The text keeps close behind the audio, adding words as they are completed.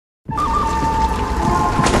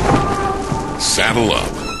Saddle up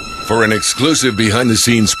for an exclusive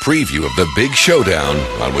behind-the-scenes preview of the big showdown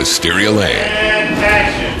on Wisteria Lane.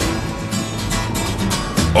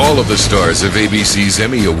 All of the stars of ABC's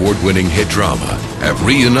Emmy Award-winning hit drama have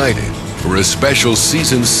reunited for a special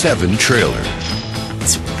Season 7 trailer.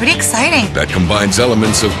 It's pretty exciting. That combines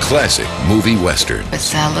elements of classic movie western.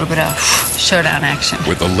 It's a little bit of showdown action.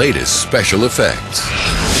 With the latest special effects.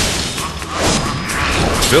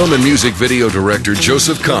 Film and music video director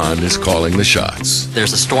Joseph Kahn is calling the shots.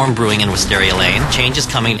 There's a storm brewing in Wisteria Lane. Change is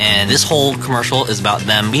coming, and this whole commercial is about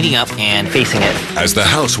them meeting up and facing it. As the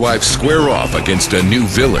housewives square off against a new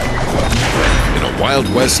villain in a Wild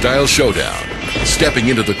West-style showdown. Stepping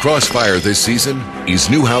into the crossfire this season is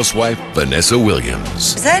new housewife Vanessa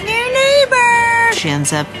Williams. Is that your neighbor? She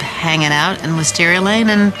ends up hanging out in Wisteria Lane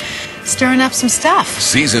and stirring up some stuff.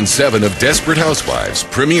 Season 7 of Desperate Housewives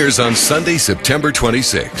premieres on Sunday, September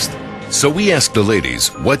 26th. So we asked the ladies,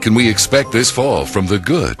 what can we expect this fall from the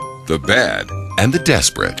good, the bad, and the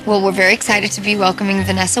desperate? Well, we're very excited to be welcoming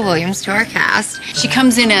Vanessa Williams to our cast. She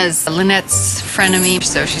comes in as Lynette's frenemy,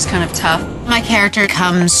 so she's kind of tough. My character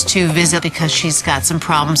comes to visit because she's got some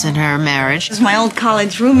problems in her marriage. This is my old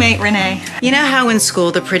college roommate, Renee. You know how in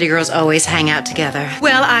school the pretty girls always hang out together?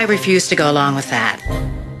 Well, I refuse to go along with that.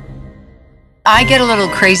 I get a little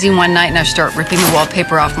crazy one night and I start ripping the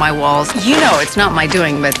wallpaper off my walls. You know, it's not my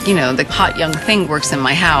doing, but you know, the hot young thing works in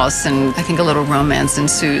my house and I think a little romance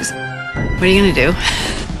ensues. What are you gonna do?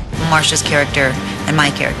 Marcia's character and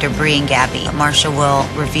my character, Bree and Gabby. Marcia will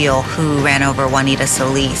reveal who ran over Juanita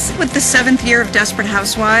Solis. With the 7th year of Desperate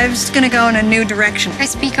Housewives, it's gonna go in a new direction. I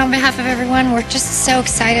speak on behalf of everyone. We're just so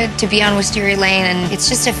excited to be on Wisteria Lane, and it's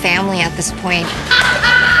just a family at this point.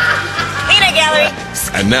 Peanut Gallery!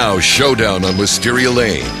 And now, Showdown on Wisteria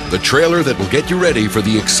Lane, the trailer that will get you ready for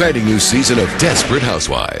the exciting new season of Desperate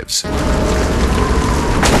Housewives.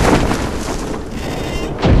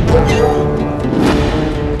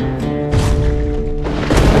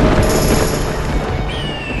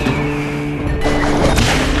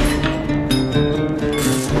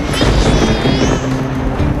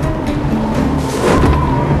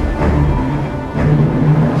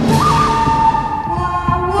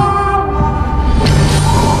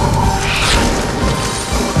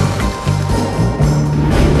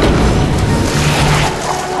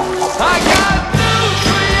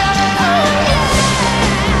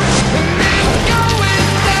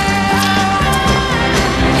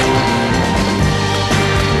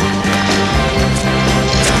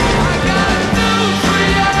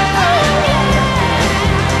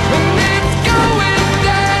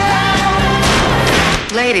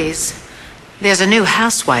 Ladies, there's a new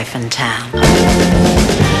housewife in town.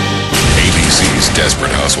 ABC's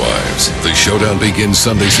Desperate Housewives. The showdown begins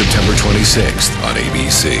Sunday, September 26th on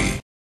ABC.